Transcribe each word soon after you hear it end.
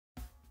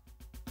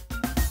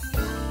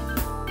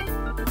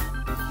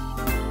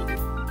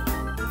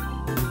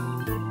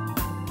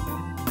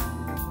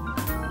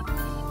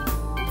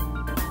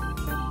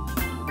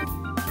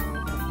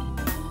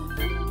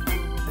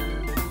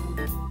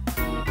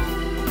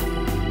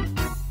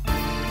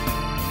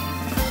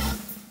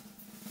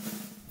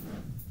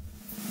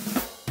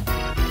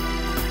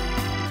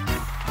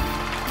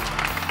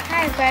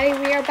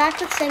everybody. We are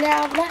back with Sana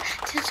Abla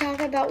to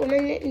talk about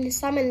women in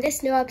Islam in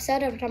this new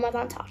episode of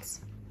Ramadan Talks.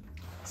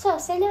 So,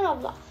 Sana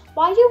Abla,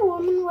 why do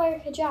women wear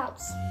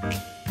hijabs?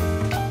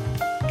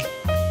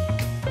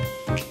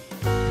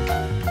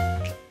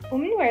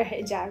 Women wear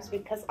hijabs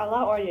because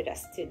Allah ordered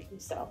us to do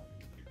so.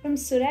 From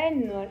Surah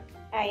An-Nur,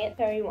 Ayat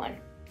 31.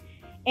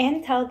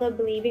 And tell the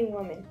believing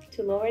women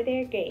to lower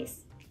their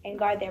gaze and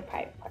guard their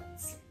private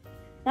parts,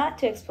 not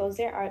to expose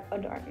their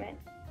adornment,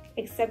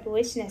 except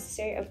which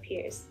necessary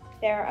appears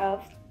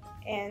thereof,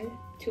 and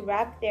to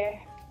wrap their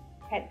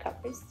head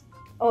covers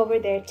over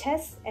their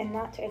chests, and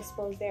not to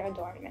expose their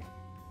adornment.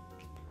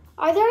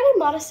 Are there any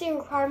modesty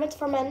requirements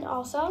for men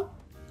also?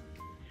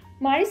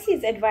 Modesty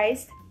is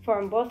advised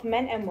for both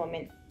men and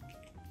women.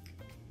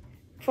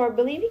 For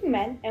believing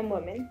men and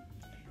women,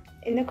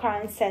 in the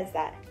Quran says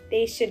that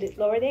they should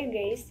lower their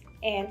gaze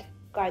and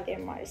guard their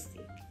modesty.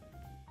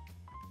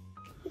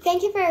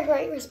 Thank you for your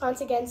great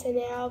response again,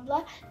 Sana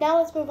Abla. Now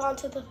let's move on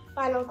to the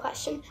final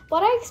question.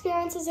 What are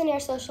experiences in your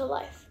social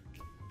life?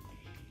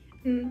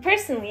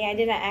 Personally, I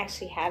didn't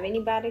actually have any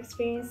bad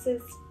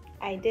experiences.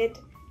 I did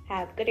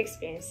have good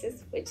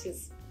experiences, which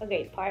is a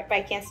great part, but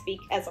I can't speak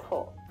as a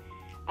whole.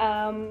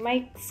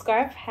 My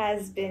scarf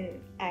has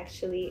been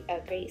actually a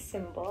great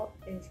symbol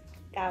in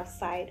the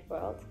outside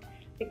world,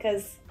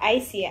 because I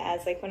see it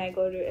as like when I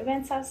go to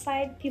events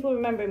outside, people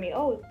remember me.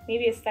 Oh,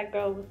 maybe it's that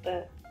girl with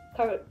the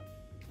color,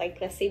 like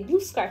let's say blue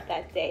scarf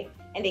that day,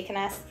 and they can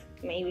ask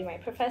maybe my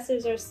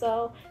professors or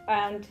so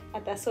around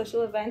at that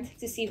social event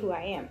to see who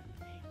I am.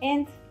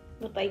 And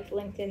with like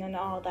LinkedIn and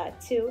all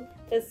that too,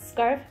 the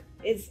scarf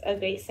is a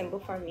great symbol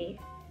for me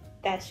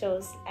that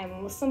shows I'm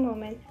a Muslim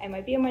woman. I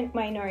might be a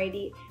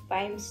minority, but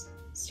I'm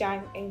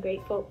strong and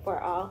grateful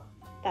for all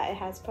that it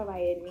has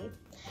provided me.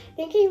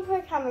 Thank you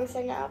for coming,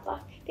 Sana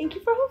Abla. Thank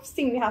you for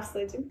hosting me,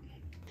 Hafsalajim.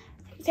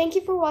 Thank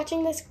you for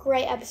watching this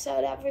great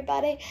episode,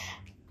 everybody.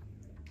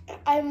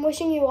 I'm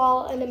wishing you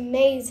all an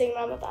amazing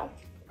Ramadan.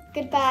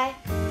 Goodbye.